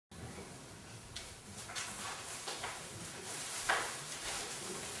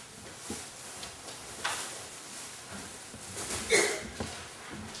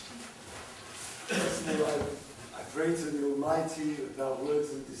Almighty that our words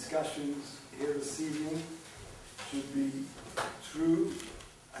and discussions here this evening should be true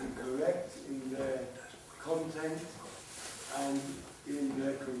and correct in their content and in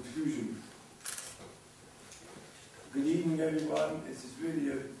their conclusion. Good evening, everyone. It is really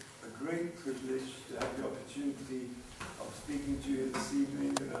a great privilege to have the opportunity of speaking to you this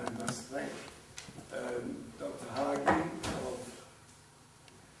evening, and I must thank Dr. Hagi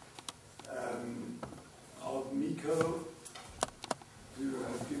of Miko, who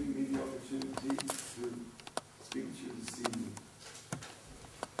has given me the opportunity to speak to you this evening.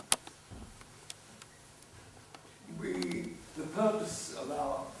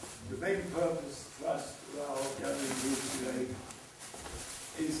 The main purpose thrust of our gathering here today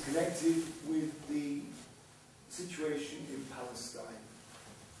is connected with the situation in Palestine.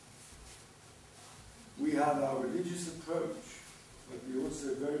 We have our religious approach, but we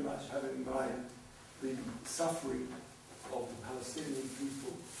also very much have in mind the suffering of the Palestinian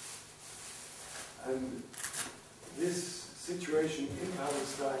people. And this situation in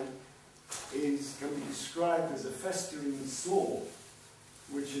Palestine can be described as a festering sore,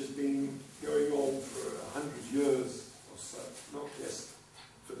 which has been going on for 100 years or so, not just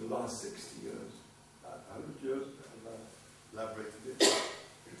for the last 60 years. 100 years, elaborate a bit.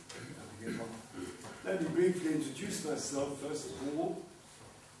 Let me briefly introduce myself, first of all.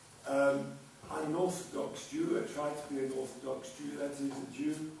 I'm an Orthodox Jew. I try to be an Orthodox Jew, that is, a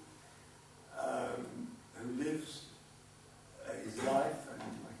Jew who lives his life, and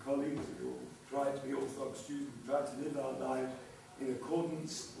my colleagues who all try to be Orthodox Jews, we try to live our life in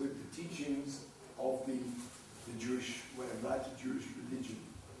accordance with the teachings of the Jewish way of life, the Jewish religion.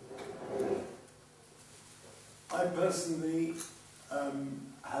 I personally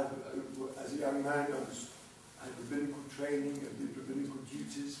as a young man, I had rabbinical training and did rabbinical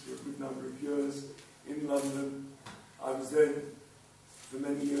duties for a good number of years in London. I was then, for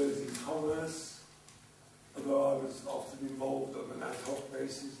many years, in commerce, although I was often involved on an ad hoc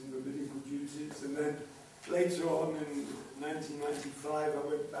basis in rabbinical duties. And then later on, in 1995, I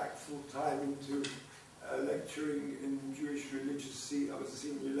went back full-time into lecturing in Jewish religious. I was a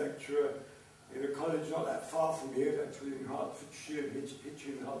senior lecturer in a college not that far from here, actually in Hertfordshire, in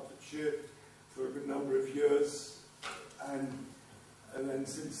Hitchin, Hertfordshire, for a good number of years. And then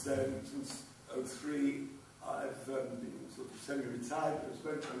since then, since 2003, I've been sort of semi-retired. I've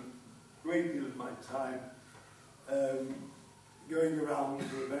spent a great deal of my time going around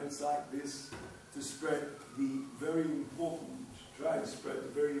to events like this to spread the very important, try to spread the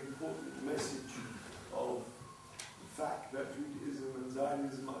very important message of the fact that Judaism and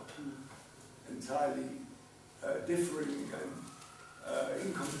Zionism are two entirely differing and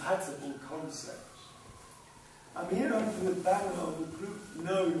incompatible concepts. I'm here under the banner of a group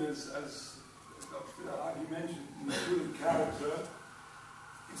known as Dr. Hagi mentioned, the School of Character.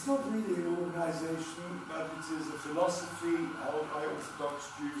 It's not really an organization, but it is a philosophy held by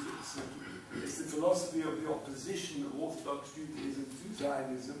Orthodox Jews. It's the philosophy of the opposition of Orthodox Judaism to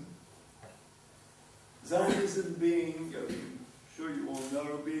Zionism. Zionism being, I'm sure you all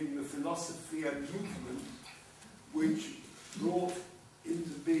know, being the philosophy and movement which brought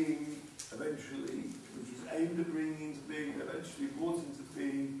into being eventually, which was aimed at bringing into being, eventually brought into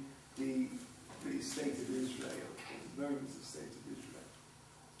being the State of Israel, what is known as the State of Israel.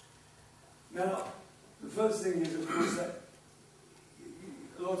 Now, the first thing is, of course, that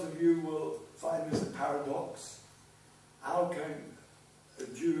a lot of you will find this a paradox. How can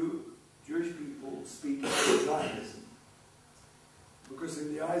Jewish people speak about Zionism? Because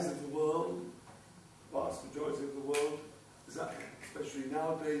in the eyes of the world, vast majority of the world, especially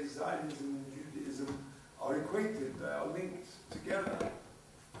nowadays, Zionism and Judaism are equated, they are linked together.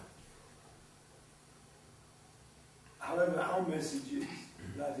 However, our message is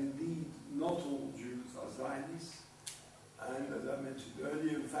that indeed not all Jews are Zionists, and as I mentioned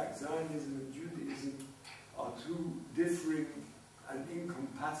earlier, in fact, Zionism and Judaism are two differing and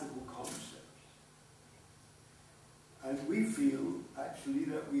incompatible concepts. And we feel, actually,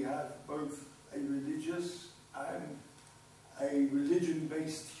 that we have both a religious and a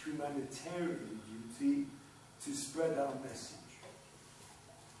religion-based humanitarian duty to spread our message.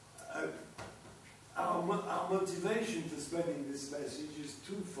 Our motivation for spreading this message is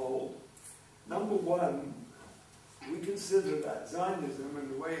twofold. Number one, we consider that Zionism and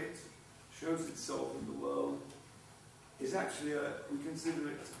the way it shows itself in the world is actually, we consider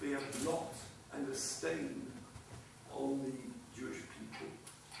it to be a blot and a stain on the Jewish people.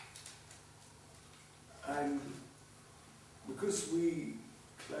 And because we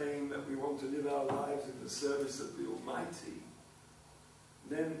claim that we want to live our lives in the service of the Almighty,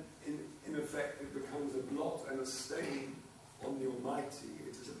 then in effect it becomes a blot and a stain on the Almighty.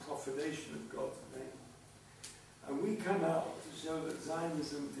 It is a profanation of God's name. And we come out to show that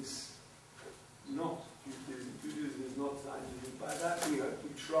Zionism is not Judaism. Judaism is not Zionism. By that we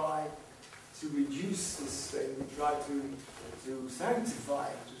try to reduce this thing, we try to sanctify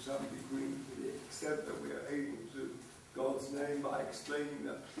it to some degree, to the extent that we are able to, God's name, by explaining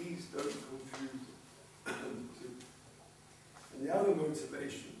that please don't confuse the two. And the other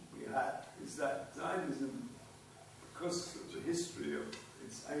motivation we have is that Zionism, because of the history of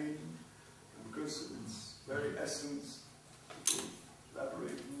its aim, and because of its very essence, we'll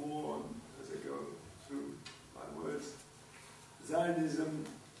elaborate more on as I go through my words. Zionism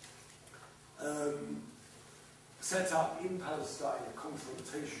set up in Palestine a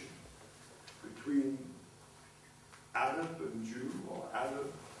confrontation between Arab and Jew, or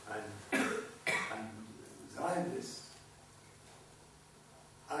Arab and Zionist.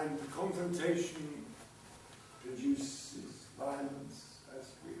 And the confrontation produces violence, as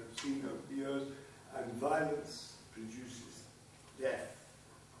we have seen over the years, and violence produces death,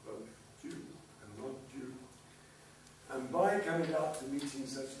 both Jew and non-Jew. And by coming out to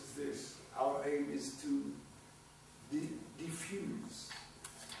meetings such as this, our aim is to diffuse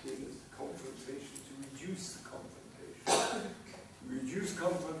the confrontation, to reduce the confrontation. You reduce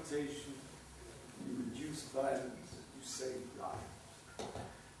confrontation, you reduce violence, you save life.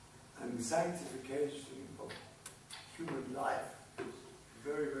 And the sanctification of human life is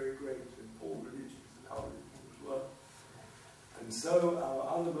very, very great in all religions and our religion as well. And so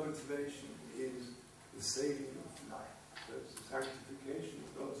our other motivation is the saving of life. So it's the sanctification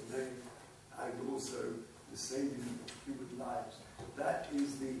of God's name and also the saving of human lives. That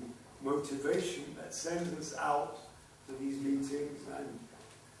is the motivation that sends us out to these meetings, and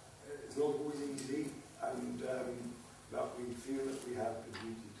it's not always easy, and but we feel that we have the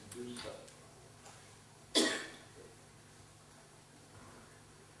duty to do so.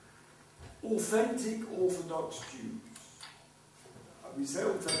 Authentic Orthodox Jews. We say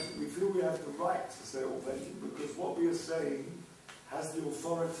authentic, we feel we have the right to say authentic because what we are saying has the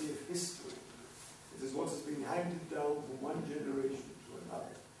authority of history. It is what has been handed down from one generation to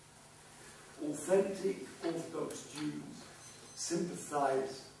another. Authentic Orthodox Jews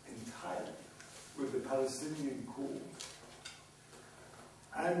sympathize entirely with the Palestinian cause,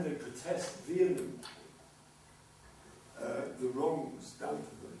 and they protest vehemently the wrongs done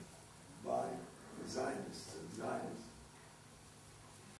to them by the Zionists and Zionism.